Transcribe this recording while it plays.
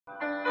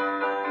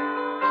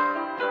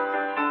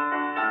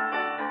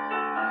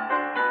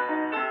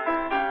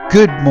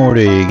Good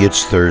morning.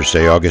 It's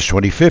Thursday, August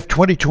 25th,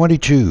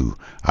 2022.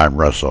 I'm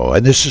Russell,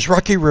 and this is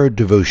Rocky Road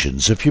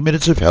Devotions, a few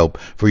minutes of help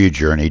for your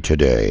journey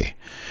today.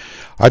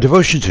 Our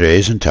devotion today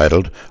is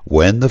entitled,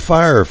 When the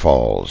Fire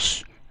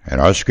Falls,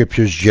 and our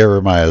scripture is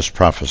Jeremiah's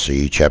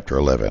prophecy, chapter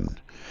 11.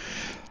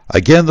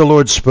 Again the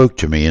Lord spoke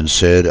to me and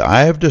said,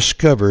 I have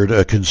discovered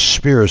a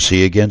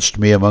conspiracy against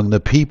me among the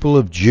people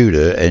of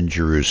Judah and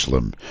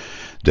Jerusalem.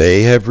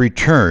 They have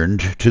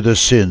returned to the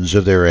sins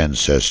of their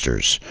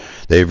ancestors.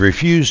 They have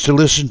refused to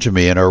listen to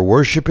me and are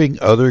worshiping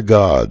other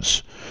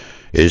gods.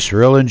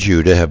 Israel and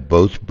Judah have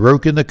both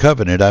broken the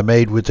covenant I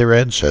made with their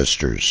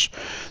ancestors.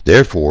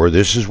 Therefore,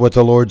 this is what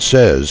the Lord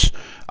says,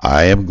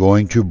 I am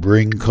going to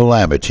bring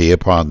calamity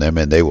upon them,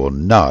 and they will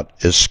not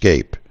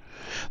escape.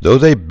 Though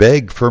they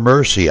beg for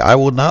mercy, I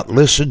will not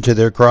listen to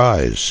their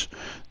cries.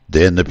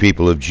 Then the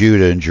people of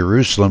Judah and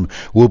Jerusalem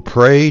will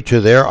pray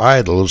to their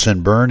idols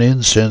and burn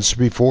incense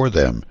before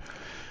them.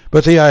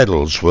 But the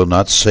idols will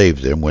not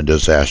save them when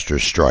disaster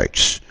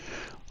strikes.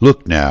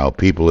 Look now,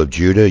 people of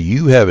Judah,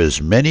 you have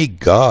as many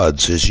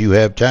gods as you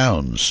have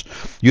towns.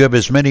 You have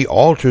as many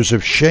altars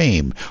of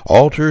shame,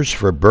 altars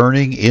for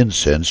burning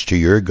incense to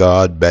your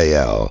god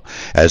Baal,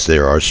 as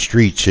there are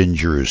streets in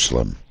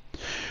Jerusalem.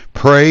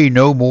 Pray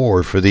no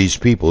more for these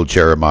people,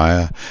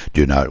 Jeremiah.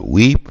 Do not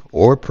weep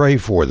or pray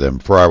for them,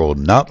 for I will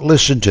not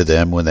listen to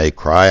them when they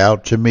cry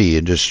out to me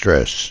in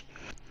distress.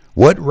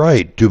 What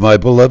right do my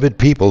beloved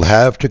people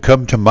have to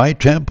come to my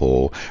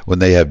temple when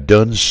they have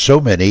done so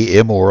many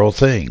immoral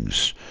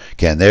things?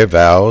 Can their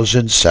vows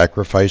and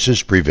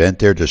sacrifices prevent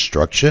their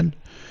destruction?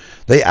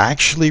 They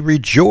actually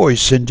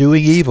rejoice in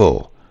doing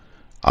evil.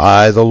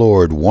 I, the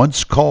Lord,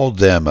 once called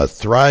them a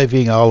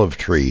thriving olive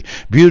tree,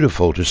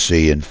 beautiful to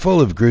see and full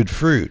of good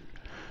fruit.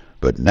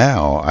 But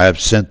now I have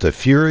sent the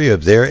fury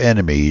of their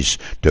enemies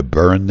to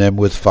burn them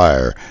with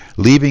fire,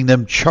 leaving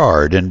them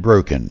charred and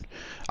broken.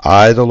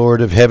 I, the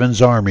Lord of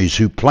heaven's armies,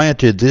 who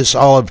planted this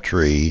olive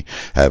tree,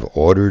 have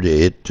ordered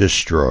it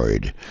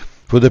destroyed.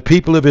 For the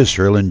people of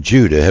Israel and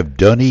Judah have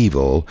done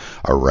evil,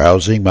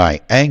 arousing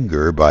my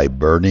anger by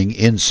burning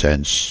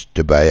incense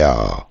to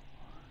Baal.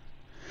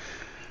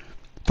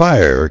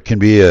 Fire can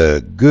be a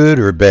good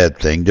or bad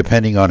thing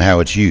depending on how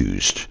it's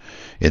used.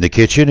 In the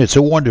kitchen, it's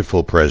a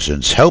wonderful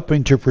presence,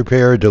 helping to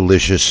prepare a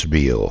delicious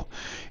meal.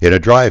 In a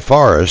dry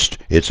forest,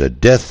 it's a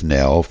death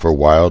knell for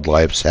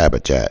wildlife's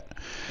habitat.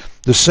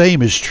 The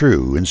same is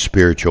true in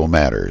spiritual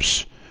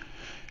matters.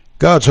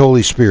 God's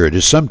Holy Spirit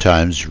is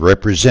sometimes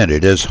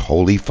represented as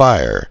holy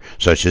fire,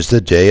 such as the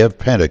day of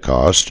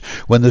Pentecost,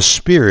 when the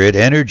Spirit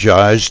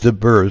energized the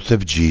birth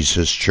of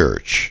Jesus'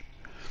 church.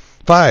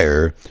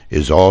 Fire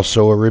is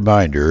also a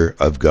reminder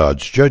of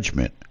God's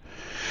judgment.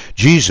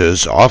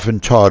 Jesus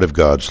often taught of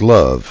God's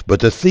love,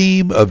 but the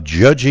theme of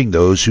judging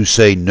those who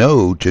say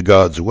no to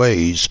God's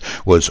ways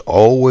was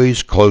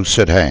always close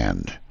at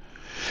hand.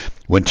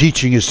 When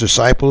teaching his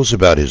disciples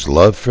about his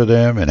love for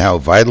them and how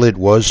vital it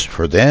was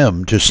for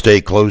them to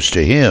stay close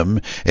to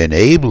him,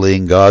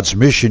 enabling God's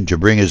mission to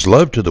bring his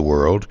love to the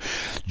world,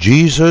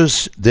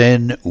 Jesus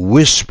then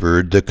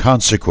whispered the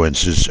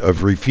consequences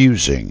of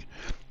refusing.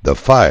 The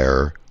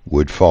fire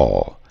would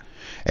fall.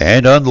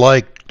 And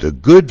unlike the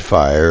good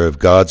fire of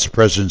God's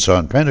presence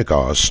on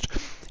Pentecost,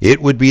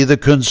 it would be the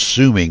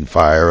consuming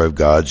fire of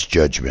God's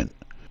judgment.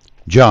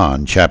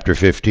 John chapter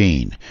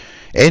 15.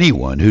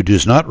 Anyone who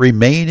does not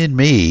remain in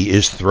me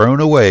is thrown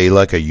away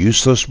like a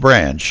useless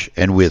branch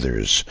and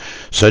withers.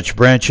 Such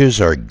branches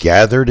are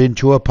gathered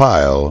into a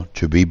pile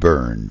to be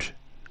burned.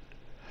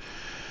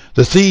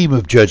 The theme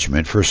of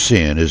judgment for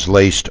sin is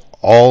laced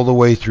all the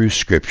way through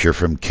Scripture,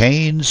 from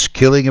Cain's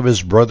killing of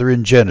his brother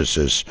in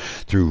Genesis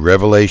through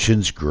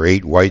Revelation's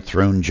great white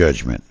throne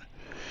judgment.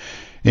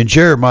 In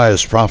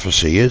Jeremiah's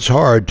prophecy, it's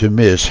hard to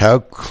miss how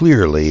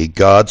clearly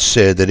God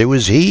said that it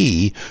was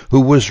he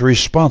who was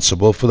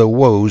responsible for the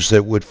woes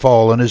that would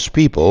fall on his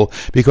people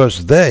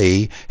because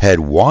they had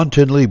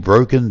wantonly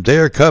broken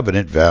their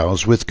covenant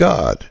vows with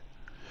God.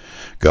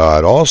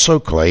 God also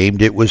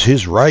claimed it was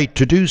his right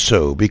to do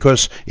so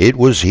because it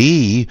was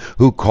he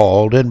who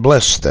called and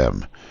blessed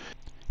them.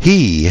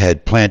 He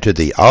had planted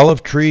the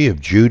olive tree of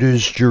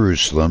Judah's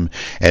Jerusalem,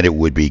 and it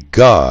would be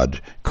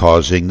God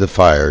causing the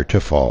fire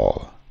to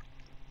fall.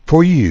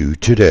 For you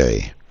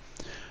today,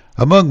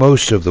 among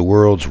most of the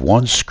world's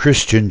once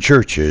Christian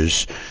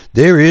churches,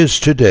 there is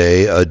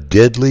today a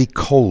deadly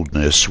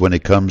coldness when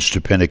it comes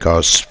to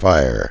Pentecost's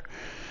fire.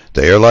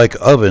 They are like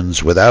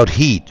ovens without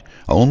heat,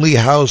 only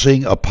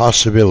housing a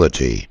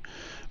possibility.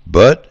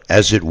 But,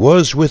 as it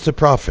was with the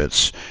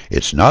prophets,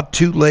 it's not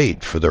too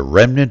late for the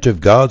remnant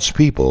of God's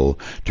people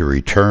to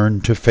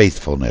return to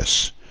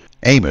faithfulness.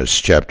 Amos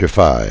chapter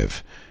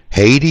 5.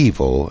 Hate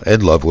evil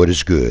and love what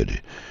is good.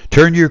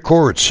 Turn your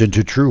courts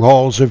into true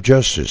halls of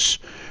justice.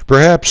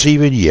 Perhaps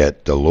even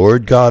yet the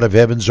Lord God of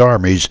heaven's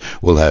armies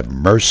will have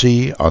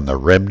mercy on the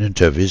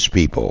remnant of his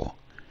people.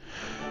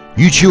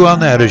 You chew on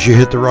that as you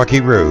hit the rocky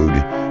road.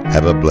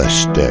 Have a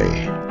blessed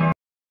day.